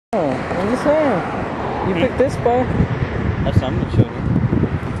I'm just saying. You picked this spot. That's what I'm gonna show you.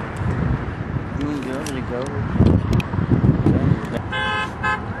 You wanna go over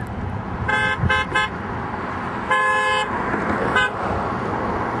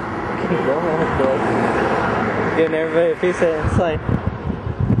the go? Getting everybody a piece of it. It's like,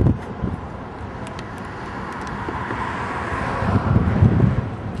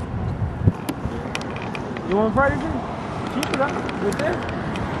 you want Friday then? Keep it up. Right there.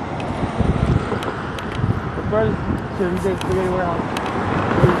 The Friday, should we take spaghetti warehouse?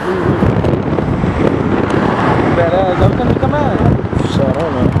 badass. How come you come out? So I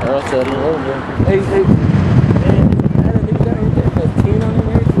don't know. Or else I'll leave over there. Hey. Man, that nigga down here, that 10 on him,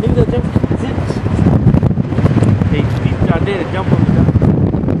 everything. Nigga that jump. Hey, y'all did a jump on the gun.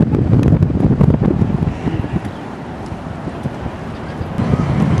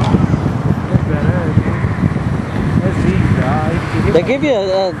 That's badass, man. That's easy, dog. They give you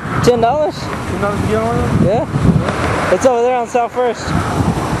 $10? $10 to get on them? Yeah. It's over there on South First.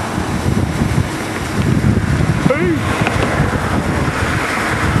 Hey!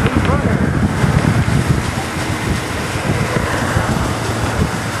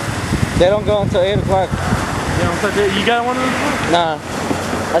 They don't go until 8 o'clock. You got one of those? Nah.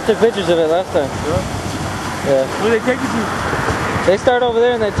 I took pictures of it last time. Yeah. Where they take you to? They start over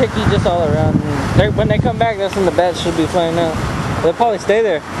there and they take you just all around. When they come back, that's when the bats should be flying out. They'll probably stay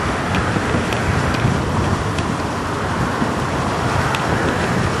there.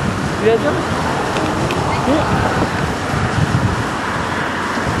 Yeah, Jimmy? Yeah.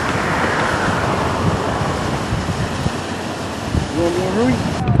 You want more Rui?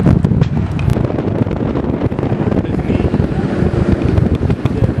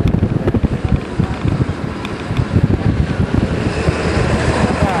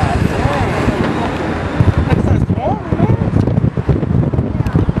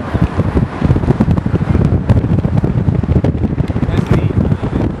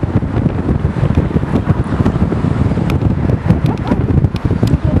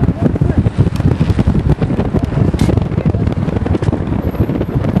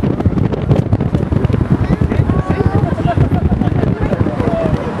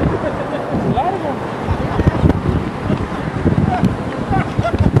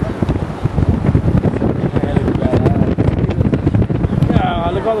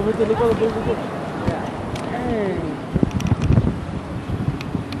 Look all the big. Dang.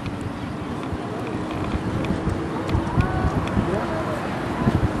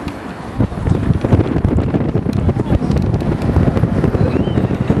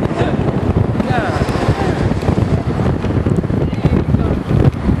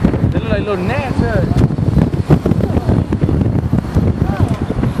 They look like little gnats, huh?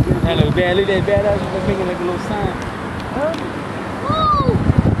 That look bad. Look at that badass. They're making like a little sign. Huh?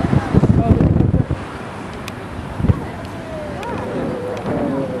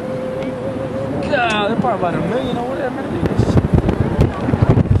 They're probably about $1 million over there, man.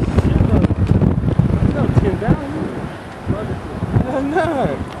 No, 10 down here.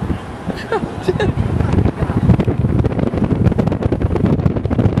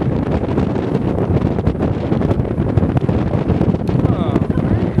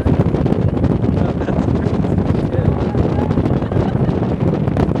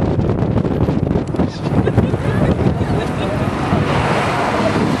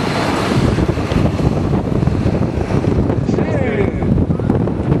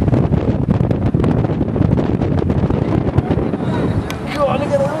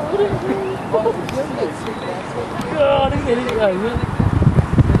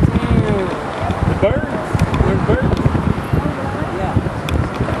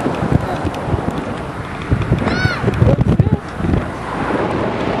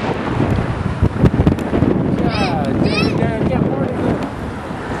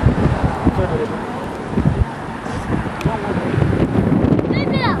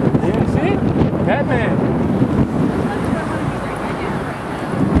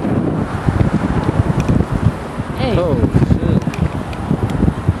 No.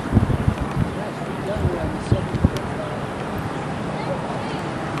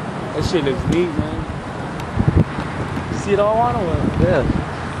 That shit looks neat, man. You see it all on or what? Yeah.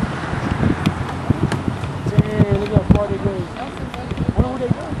 Damn, look how far they go. I wonder where they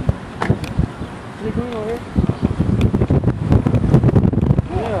go. They going over here?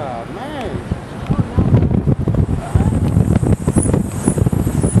 Yeah, man.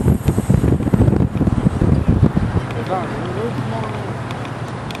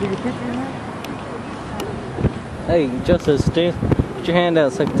 Take a picture in there? Hey, Justice, Steve. Put your hand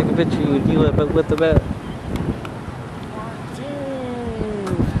out so I can take a picture of you with the bat.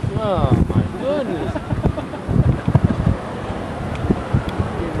 Damn. Oh my goodness.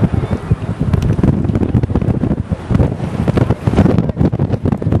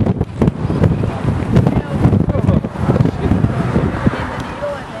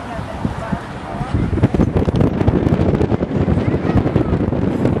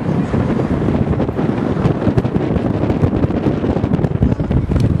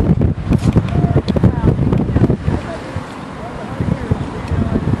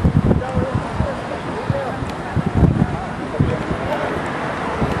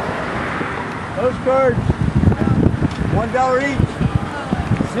 Postcards, $1 each.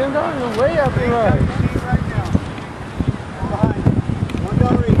 $10 is way up the road. Right now. Behind.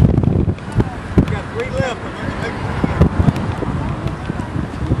 $1 each. We got 3 left. I'm gonna make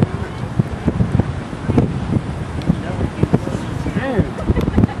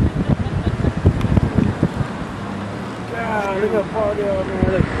God, look how far they are, man.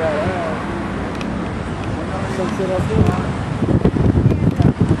 Look at that. Sunset up there.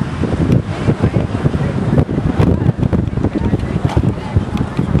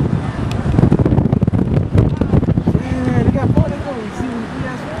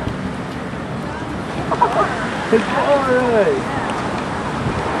 It's alright.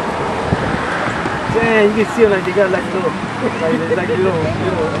 Damn, you can see like they got like little, like little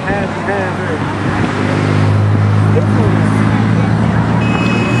half and half there.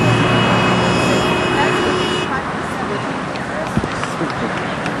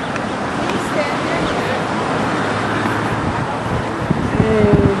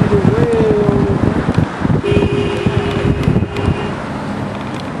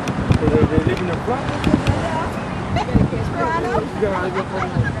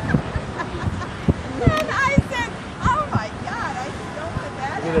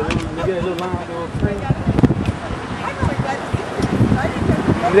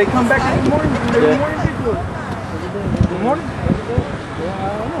 Do they come back in the morning? In the morning, people? In the morning? Yeah,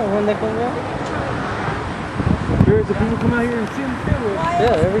 I don't know when they come back. There's the people come out here and see them too.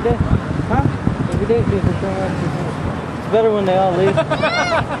 Yeah, every day. Huh? Every day people come out. It's better when they all leave. See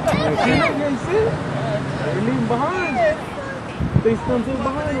that? You ain't see it? They're leaving behind. They still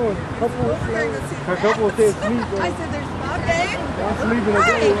behind one. A couple will say sleep. I said, there's Bob Dave. I'm sleeping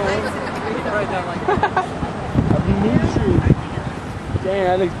again. I'll be mean shit. Dang,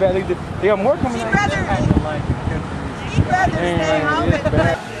 that looks bad. They got more coming out. He'd rather stay home and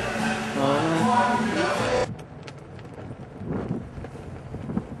play.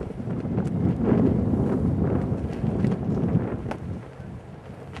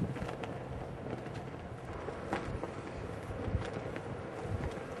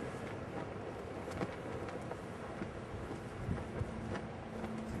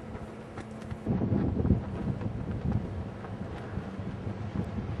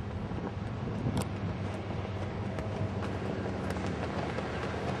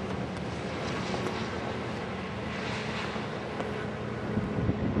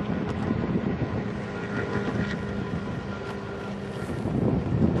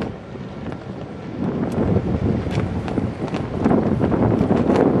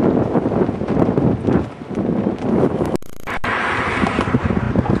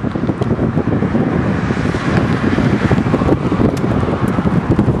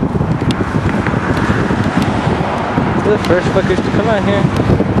 The first fuckers to come out here.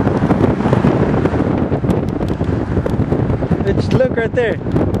 Just look right there.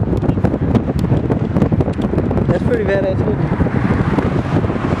 That's pretty badass.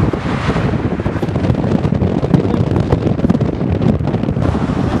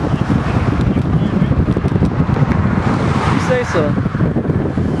 You say so.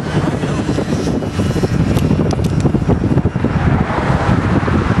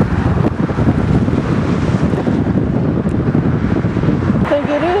 I think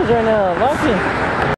it is right now, lucky.